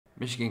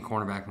Michigan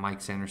cornerback Mike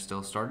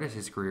Sainristil started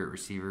his career at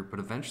receiver, but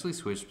eventually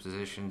switched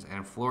positions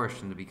and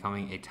flourished into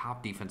becoming a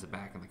top defensive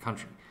back in the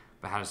country.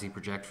 But how does he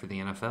project for the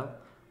NFL?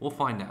 We'll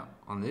find out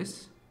on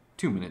this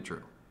 2-minute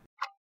drill.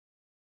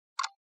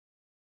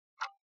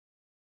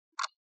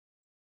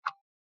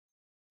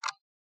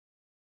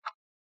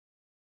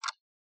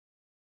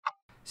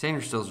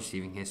 Sainristil's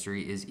receiving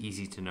history is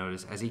easy to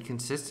notice as he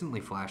consistently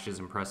flashes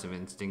impressive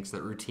instincts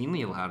that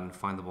routinely allowed him to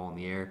find the ball in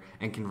the air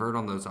and convert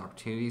on those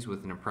opportunities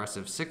with an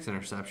impressive 6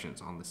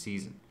 interceptions on the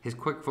season. His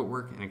quick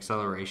footwork and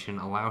acceleration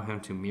allow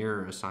him to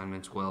mirror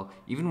assignments well,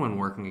 even when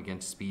working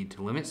against speed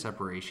to limit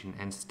separation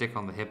and stick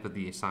on the hip of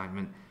the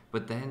assignment,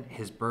 but then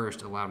his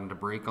burst allowed him to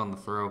break on the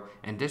throw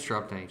and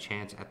disrupt any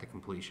chance at the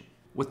completion.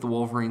 With the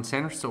Wolverines,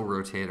 Sainristil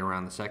rotated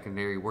around the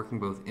secondary, working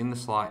both in the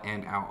slot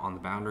and out on the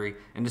boundary,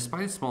 and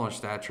despite his smaller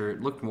stature,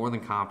 it looked more than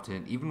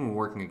competent even when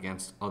working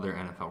against other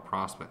NFL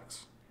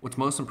prospects. What's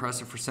most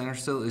impressive for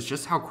Sainristil is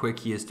just how quick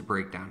he is to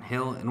break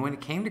downhill, and when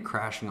it came to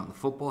crashing on the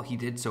football, he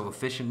did so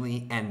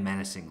efficiently and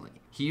menacingly.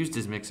 He used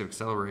his mix of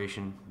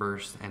acceleration,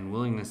 burst, and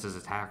willingness as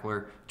a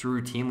tackler to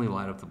routinely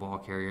light up the ball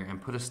carrier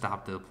and put a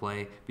stop to the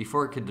play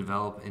before it could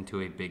develop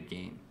into a big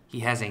game. He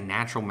has a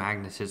natural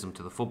magnetism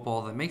to the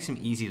football that makes him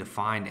easy to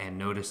find and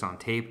notice on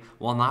tape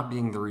while not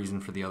being the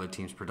reason for the other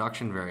team's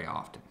production very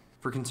often.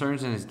 For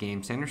concerns in his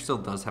game,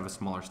 Sainristil does have a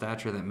smaller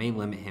stature that may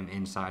limit him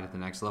inside at the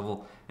next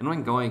level, and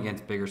when going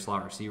against bigger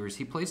slot receivers,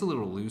 he plays a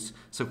little loose,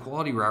 so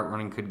quality route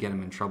running could get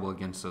him in trouble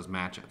against those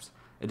matchups.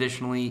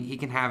 Additionally, he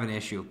can have an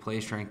issue of play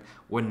strength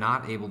when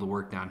not able to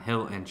work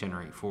downhill and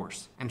generate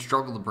force, and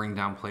struggle to bring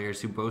down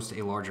players who boast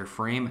a larger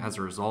frame as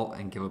a result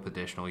and give up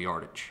additional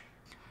yardage.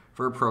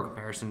 For a pro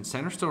comparison,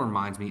 Sainristil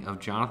reminds me of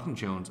Jonathan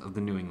Jones of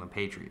the New England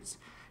Patriots.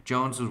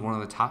 Jones was one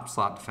of the top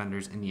slot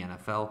defenders in the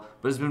NFL,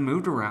 but has been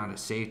moved around at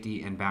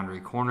safety and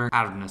boundary corner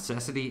out of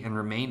necessity and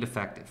remained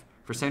effective.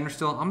 For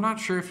Sainristil, I'm not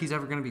sure if he's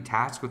ever going to be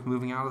tasked with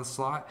moving out of the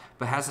slot,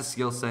 but has a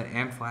skill set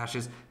and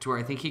flashes to where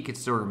I think he could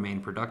still remain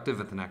productive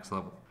at the next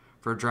level.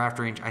 For a draft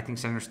range, I think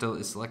Sainristil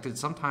is selected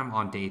sometime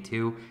on day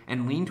 2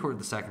 and lean toward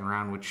the second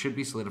round, which should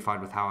be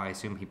solidified with how I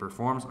assume he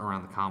performs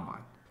around the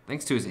combine.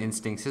 Thanks to his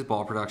instincts, his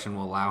ball production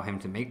will allow him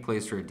to make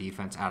plays for a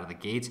defense out of the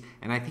gates,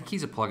 and I think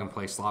he's a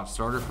plug-and-play slot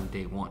starter from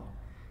day 1.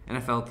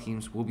 NFL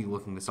teams will be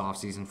looking this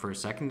offseason for a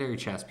secondary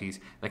chess piece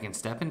that can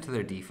step into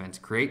their defense,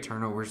 create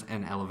turnovers,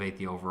 and elevate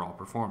the overall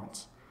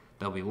performance.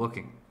 They'll be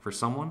looking for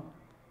someone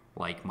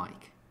like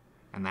Mike.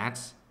 And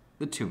that's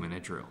the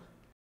 2-minute drill.